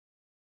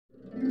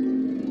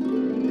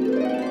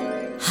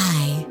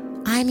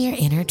I'm your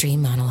inner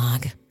dream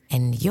monologue,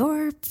 and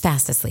you're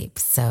fast asleep,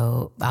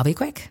 so I'll be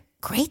quick.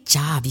 Great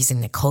job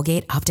using the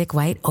Colgate Optic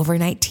White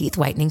Overnight Teeth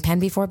Whitening Pen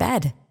before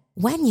bed.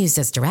 When used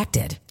as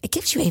directed, it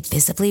gives you a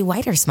visibly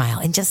whiter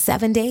smile in just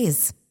 7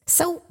 days.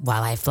 So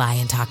while I fly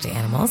and talk to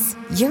animals,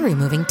 you're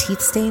removing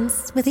teeth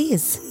stains with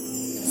ease.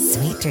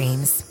 Sweet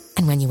dreams.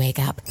 And when you wake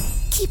up,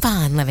 keep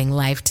on living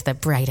life to the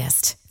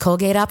brightest.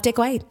 Colgate Optic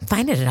White.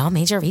 Find it at all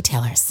major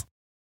retailers.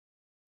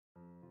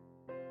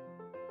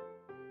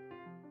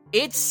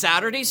 It's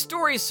Saturday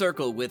Story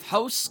Circle with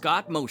host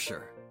Scott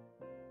Mosher.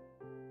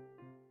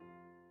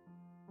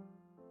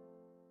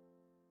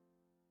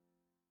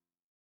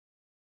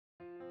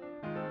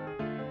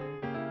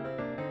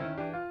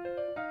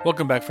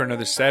 Welcome back for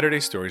another Saturday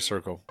Story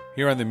Circle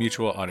here on the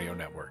Mutual Audio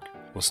Network.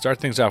 We'll start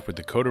things off with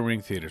Dakota Ring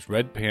Theater's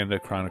Red Panda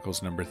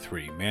Chronicles No.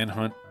 3,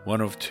 Manhunt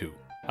 1 of 2.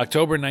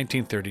 October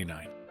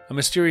 1939. A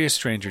mysterious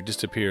stranger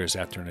disappears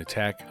after an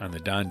attack on the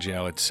Don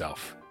jail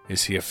itself.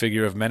 Is he a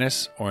figure of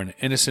menace or an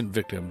innocent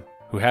victim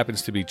who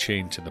happens to be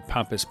chained to the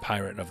pompous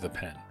pirate of the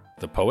pen?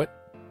 The poet?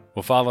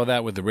 We'll follow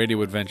that with the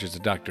radio adventures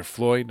of Dr.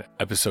 Floyd,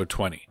 Episode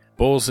 20,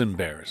 Bulls and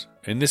Bears.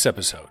 In this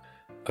episode,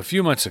 a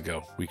few months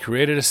ago, we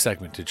created a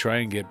segment to try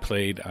and get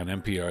played on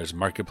NPR's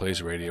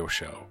Marketplace radio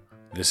show.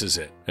 This is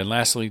it. And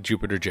lastly,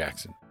 Jupiter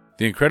Jackson.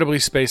 The incredibly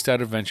spaced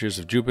out adventures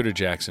of Jupiter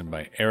Jackson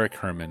by Eric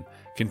Herman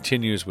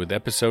continues with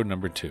episode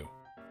number 2.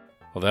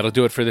 Well, that'll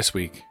do it for this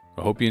week.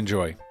 I hope you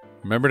enjoy.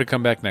 Remember to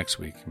come back next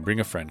week and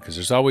bring a friend, because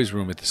there's always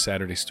room at the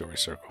Saturday Story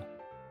Circle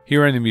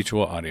here on the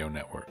Mutual Audio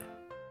Network.